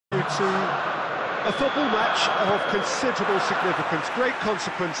to a football match of considerable significance, great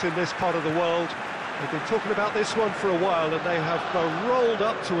consequence in this part of the world. They've been talking about this one for a while, and they have rolled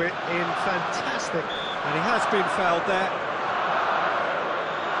up to it in fantastic. And he has been fouled there.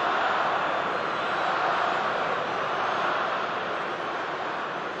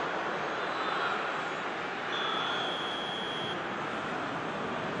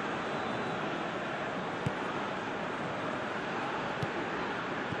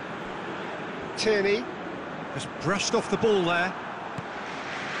 Tierney has brushed off the ball there.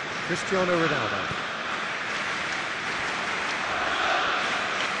 Cristiano Ronaldo.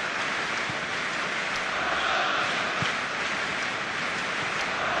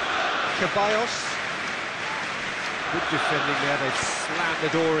 Ceballos. Good defending there, they've slammed the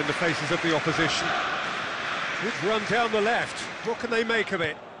door in the faces of the opposition. Good run down the left, what can they make of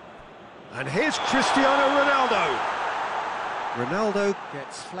it? And here's Cristiano Ronaldo. Ronaldo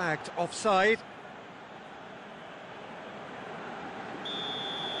gets flagged offside.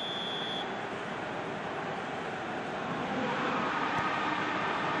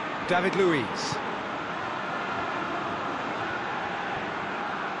 David Luiz.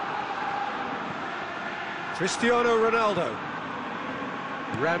 Cristiano Ronaldo.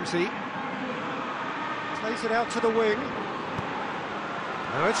 Ramsey. Plays it out to the wing.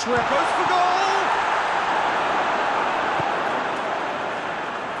 Now it's Reco for goal!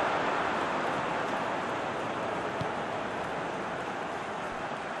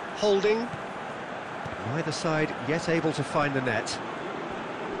 Holding. Neither side yet able to find the net.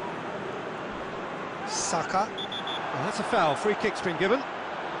 Saka. Well, that's a foul. Free kick's been given.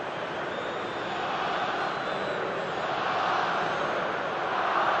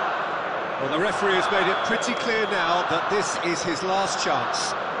 Well, the referee has made it pretty clear now that this is his last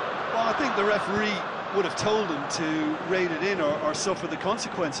chance. Well, I think the referee would have told him to rein it in or suffer the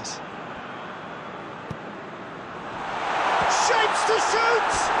consequences. Shapes to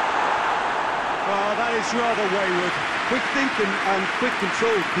shoot! Oh, that is rather wayward. Quick thinking and quick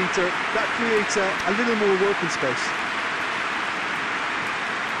control, Peter. That creates a little more working space.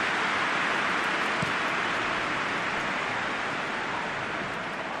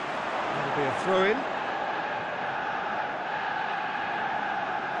 That'll be a throw-in.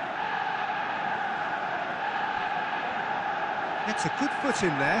 Gets a good foot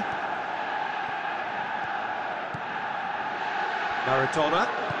in there. Maradona.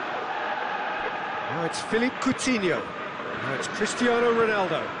 Now it's Philippe Coutinho. Now it's Cristiano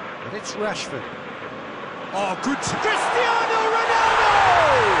Ronaldo. And it's Rashford. Oh, good... Cristiano Ronaldo!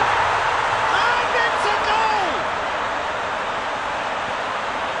 And it's a goal!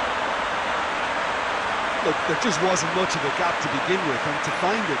 Look, there just wasn't much of a gap to begin with, and to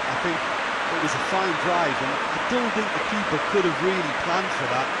find it, I think it was a fine drive, and I don't think the keeper could have really planned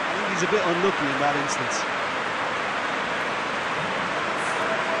for that. I think he's a bit unlucky in that instance.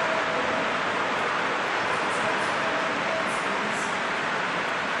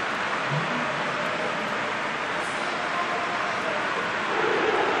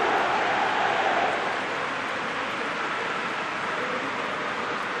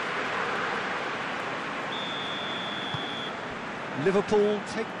 Liverpool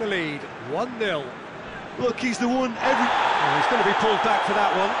take the lead, 1-0. Look, he's the one Oh, he's going to be pulled back for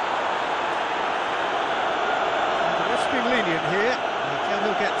that one. The ref's been lenient here. Can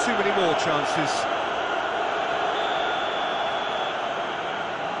he'll get too many more chances.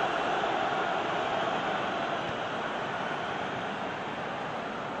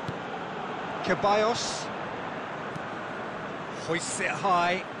 Ceballos. Hoists it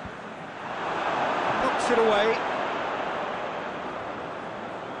high. Knocks it away.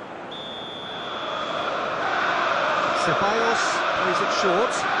 Ceballos plays it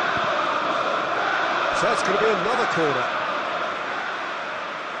short. So it's going to be another corner.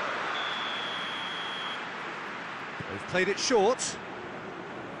 They've played it short.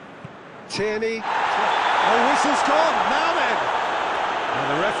 Tierney. Oh, whistle's gone. Now then. And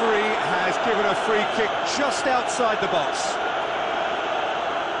the referee has given a free kick just outside the box.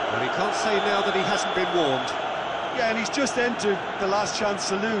 Well, he can't say now that he hasn't been warned. Yeah, and he's just entered the last chance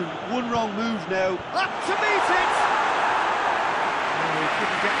saloon. One wrong move now. Up to meet it! He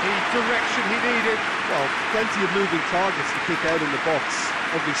couldn't get the direction he needed. Well, plenty of moving targets to pick out in the box.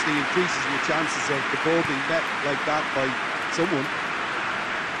 Obviously increases your chances of the ball being met like that by someone.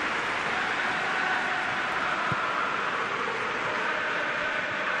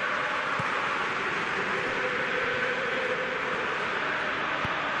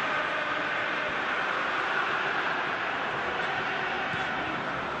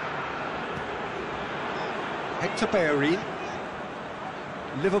 Hector Bellerin.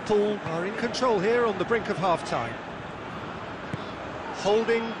 Liverpool are in control here on the brink of half-time.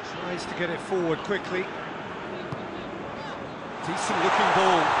 Holding tries to get it forward quickly. Decent-looking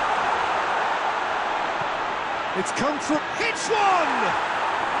ball. It's come from... Hits one!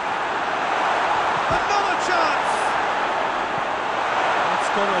 Another chance! It's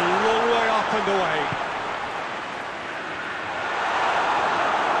gone a long way up and away.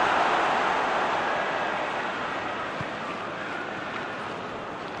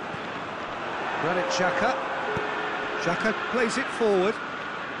 Granit Xhaka. Xhaka plays it forward.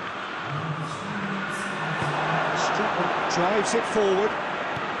 Strootman drives it forward.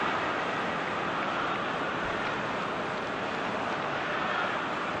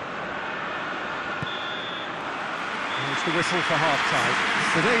 There's the whistle for half-time.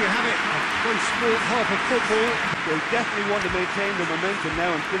 So there you have it, a close sport half of football. They definitely want to maintain the momentum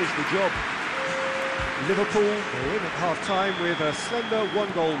now and finish the job. Liverpool are in at half-time with a slender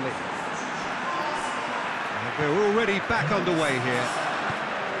one-goal lead. They're already back underway here.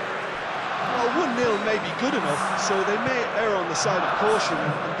 Well, 1-0 may be good enough, so they may err on the side of caution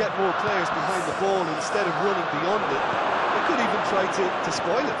and get more players behind the ball instead of running beyond it. They could even try to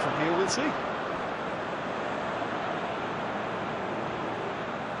spoil it from here, we'll see.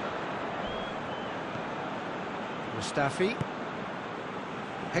 Mustafi.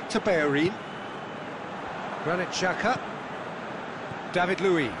 Hector Bellerin. Granit Xhaka. David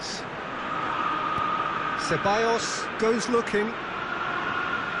Luiz. Ceballos goes looking.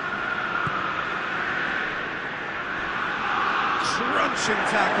 Crunching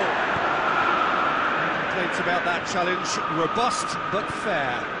tackle. No complaints about that challenge. Robust but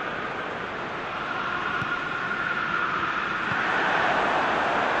fair.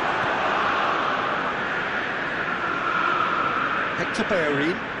 Hector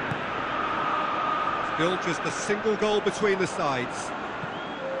Bellerin. Still just a single goal between the sides.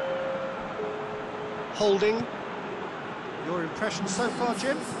 Holding. Your impression so far,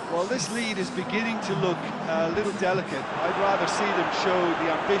 Jim? Well, this lead is beginning to look a little delicate. I'd rather see them show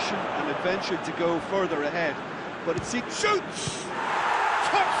the ambition and adventure to go further ahead. But it seems... Shoots!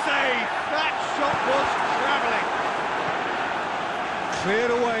 Top save! That shot was travelling.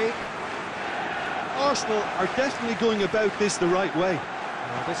 Cleared away. Arsenal are definitely going about this the right way.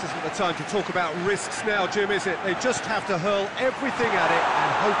 Well, this isn't the time to talk about risks now, Jim, is it? They just have to hurl everything at it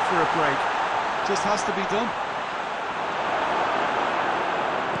and hope for a break. Just has to be done.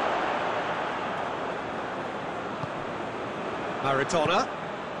 Maradona.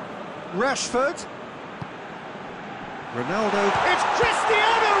 Rashford. Ronaldo. It's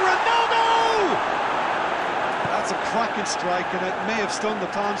Cristiano Ronaldo! That's a cracking strike, and it may have stung the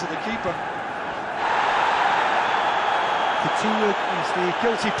palms of the keeper. Coutinho is the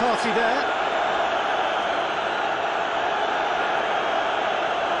guilty party there.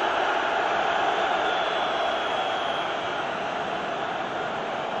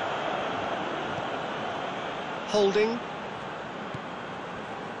 Holding.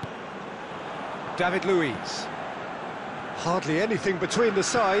 David Luiz. Hardly anything between the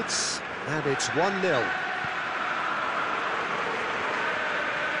sides, and it's 1-0.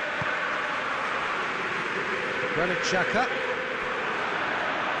 Granit Xhaka.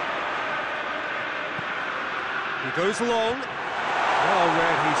 He goes long. Well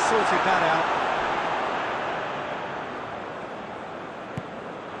read, he sorted that out.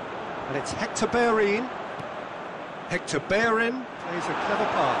 And it's Hector Bellerin. Hector Bellerin plays a clever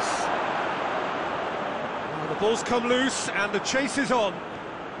pass. Well, the ball's come loose and the chase is on.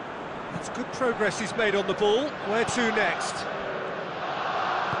 That's good progress he's made on the ball. Where to next?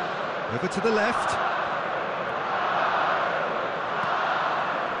 Over to the left.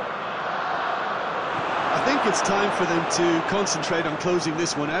 I think it's time for them to concentrate on closing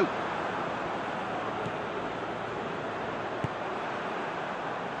this one out.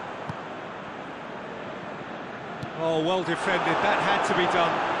 Oh, well defended, that had to be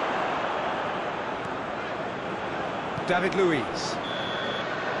done. David Luiz.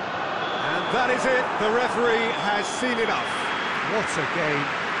 And that is it, the referee has seen enough. What a game,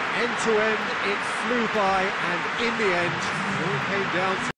 end to end, it flew by, and in the end, it all came down to